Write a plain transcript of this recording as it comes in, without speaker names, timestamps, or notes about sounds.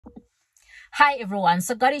Hi everyone.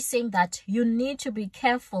 So God is saying that you need to be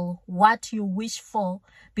careful what you wish for,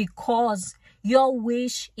 because your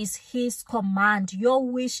wish is his command. Your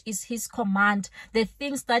wish is his command. The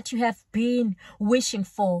things that you have been wishing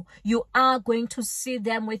for, you are going to see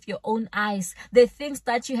them with your own eyes. The things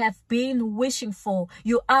that you have been wishing for,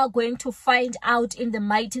 you are going to find out in the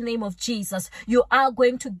mighty name of Jesus. You are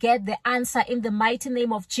going to get the answer in the mighty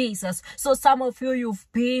name of Jesus. So some of you, you've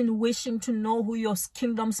been wishing to know who your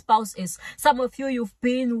kingdom spouse is. Some of you, you've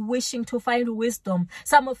been wishing to find wisdom.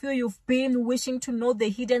 Some of you, you've been wishing to know the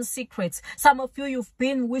hidden secrets. Some of you, you've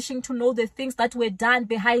been wishing to know the things that were done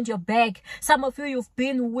behind your back. Some of you, you've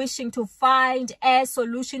been wishing to find a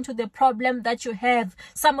solution to the problem that you have.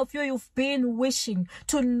 Some of you, you've been wishing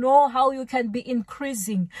to know how you can be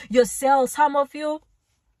increasing yourself. Some of you,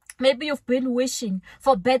 maybe you've been wishing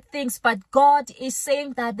for bad things, but God is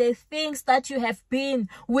saying that the things that you have been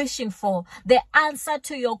wishing for, the answer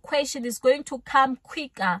to your question is going to come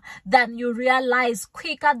quicker than you realize,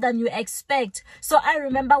 quicker than you expect. So I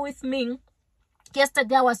remember with me,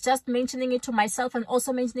 yesterday I was just mentioning it to myself and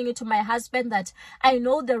also mentioning it to my husband that I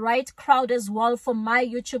know the right crowd as well for my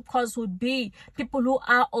YouTube course would be people who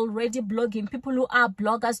are already blogging, people who are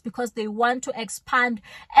bloggers, because they want to expand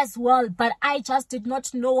as well. But I just did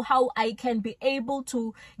not know how I can be able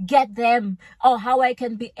to get them or how I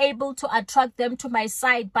can be able to attract them to my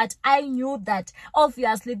side. But I knew that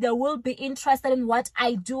obviously they will be interested in what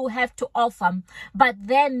I do have to offer. But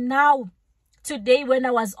then now, today when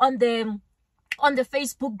I was on the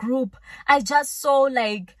Facebook group, I just saw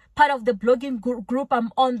like part of the blogging group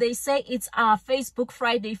I'm on, they say it's our Facebook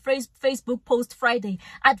Friday, Facebook post Friday,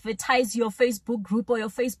 advertise your Facebook group or your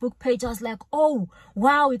Facebook page. I was like, oh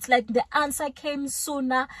wow, it's like the answer came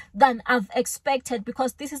sooner than I've expected,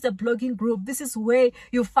 because this is a blogging group. This is where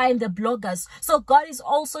you find the bloggers. So God is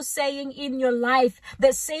also saying in your life,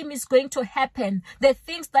 the same is going to happen. The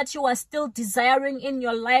things that you are still desiring in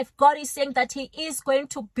your life, God is saying that he is going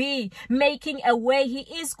to be making a way. He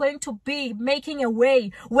is going to be making a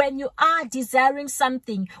way. When you are desiring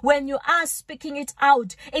something, when you are speaking it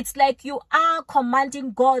out, it's like you are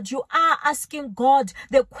commanding God. You are asking God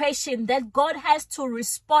the question that God has to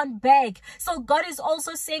respond back. So God is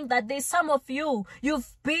also saying that there's some of you,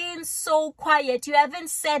 you've been so quiet. You haven't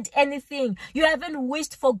said anything. You haven't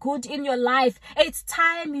wished for good in your life. It's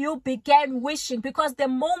time you began wishing, because the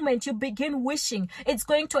moment you begin wishing, it's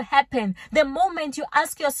going to happen. The moment you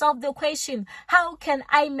ask yourself the question, how can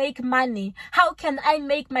I make money? How can I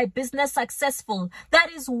make my business successful? That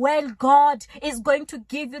is when God is going to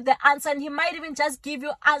give you the answer. And he might even just give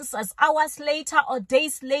you answers hours later or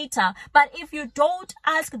days later. But if you don't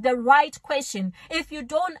ask the right question, if you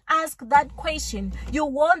don't ask that question, you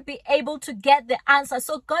won't be able to get the answer.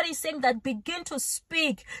 So God is saying that begin to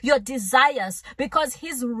speak your desires, because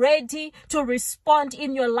he's ready to respond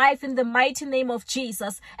in your life in the mighty name of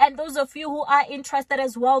Jesus. And those of you who are interested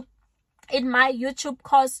as well in my YouTube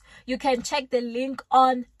course, you can check the link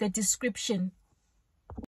on the description.